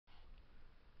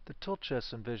The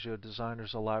Toolchest in Vijeo Designer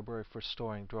is a library for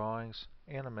storing drawings,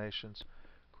 animations,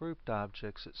 grouped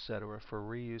objects, etc. for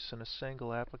reuse in a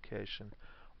single application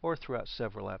or throughout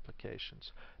several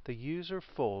applications. The user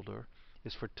folder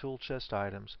is for Toolchest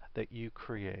items that you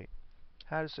create.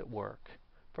 How does it work?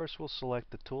 First, we'll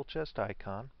select the Toolchest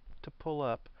icon to pull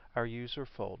up our user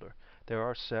folder. There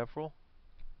are several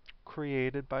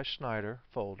created by Schneider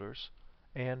folders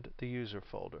and the user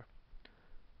folder.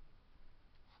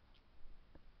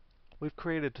 We've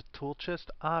created a Toolchest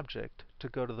object to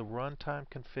go to the runtime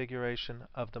configuration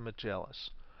of the Magellan.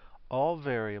 All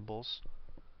variables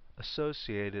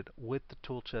associated with the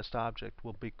Toolchest object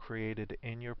will be created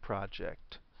in your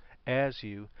project as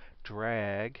you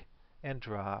drag and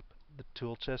drop the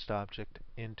Toolchest object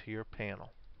into your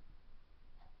panel.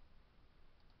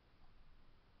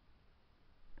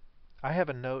 I have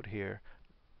a note here.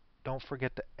 Don't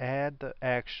forget to add the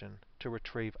action to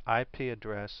retrieve IP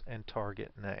address and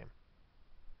target name.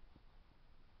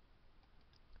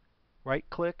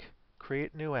 Right-click,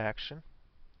 create new action.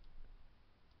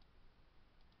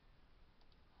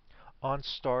 On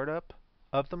startup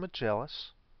of the Magellan,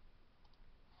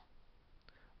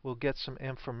 we'll get some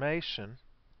information,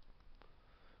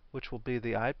 which will be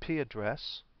the IP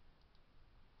address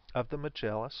of the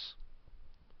Magellan.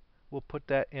 We'll put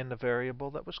that in the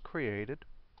variable that was created,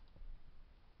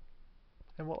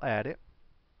 and we'll add it.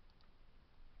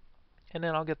 And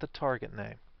then I'll get the target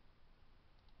name.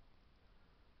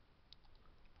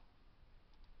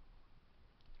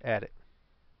 Add it.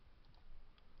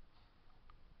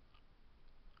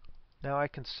 Now I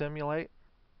can simulate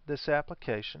this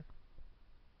application.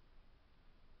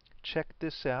 Check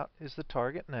this out is the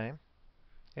target name,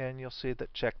 and you'll see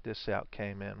that check this out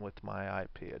came in with my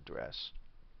IP address.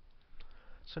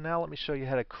 So now let me show you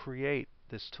how to create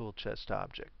this Toolchest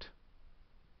object.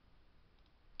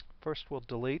 First, we'll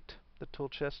delete the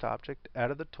Toolchest object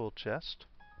out of the Toolchest.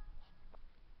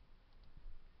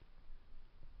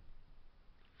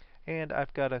 And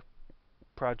I've got a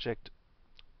project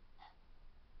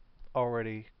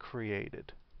already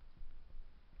created.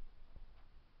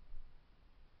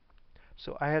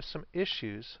 So I have some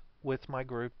issues with my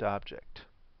grouped object.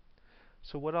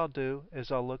 So what I'll do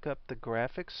is I'll look up the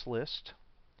graphics list,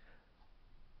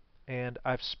 and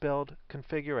I've spelled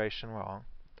configuration wrong.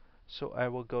 So I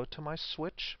will go to my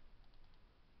switch.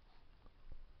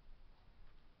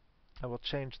 I will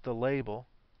change the label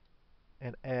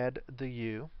and add the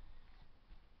U.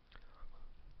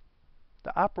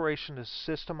 The operation is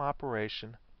system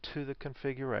operation to the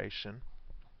configuration,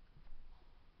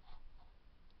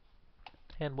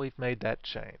 and we've made that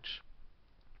change.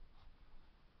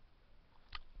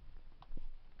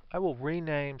 I will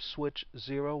rename switch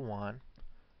 01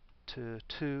 to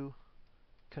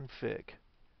config.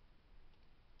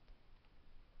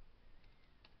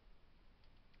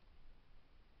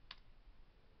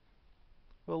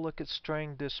 We'll look at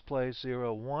string display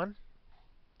 01,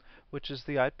 which is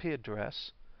the IP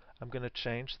address. I'm going to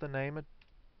change the name of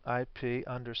IP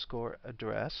underscore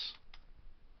address.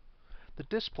 The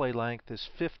display length is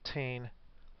 15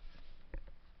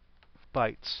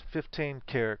 bytes, 15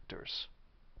 characters.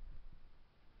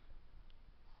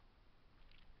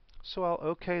 So I'll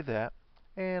OK that,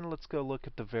 and let's go look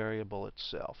at the variable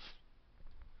itself.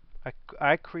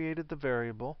 I created the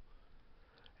variable,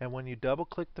 and when you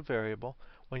double-click the variable,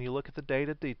 when you look at the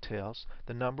data details,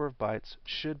 the number of bytes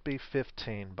should be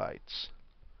 15 bytes.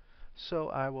 So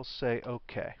I will say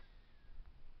OK.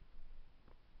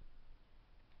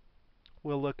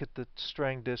 We'll look at the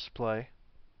string display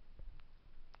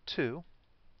 2,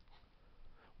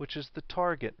 which is the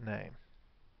target name.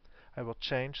 I will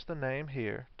change the name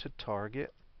here to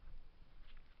target,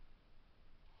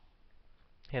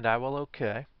 and I will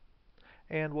OK.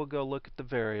 And we'll go look at the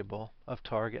variable of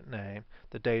target name.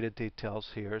 The data details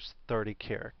here is 30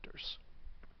 characters.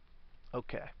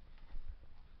 OK.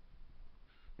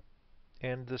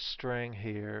 And the string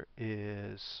here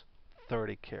is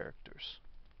 30 characters.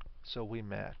 So we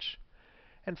match.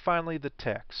 And finally, the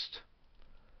text.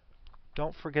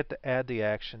 Don't forget to add the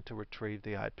action to retrieve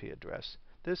the IP address.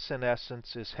 This, in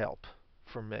essence, is help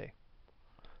for me.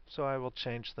 So I will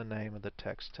change the name of the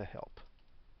text to help.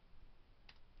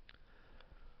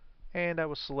 And I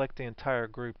will select the entire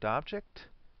grouped object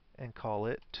and call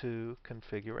it to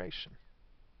configuration.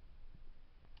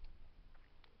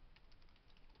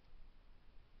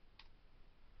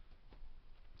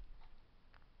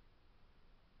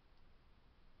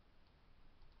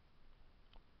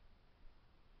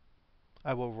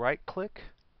 I will right-click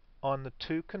on the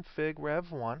to config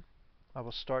rev1. I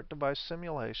will start device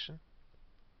simulation.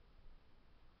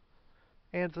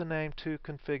 and the name to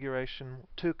config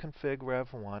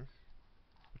rev1,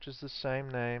 which is the same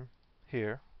name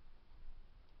here,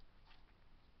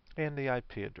 and the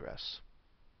IP address.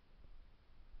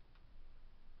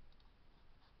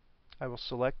 I will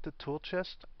select the tool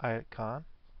chest icon.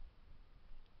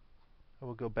 I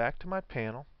will go back to my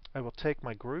panel. I will take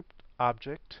my grouped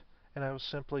object and I will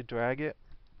simply drag it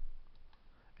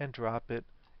and drop it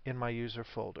in my user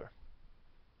folder.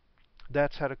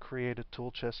 That's how to create a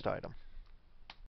tool chest item.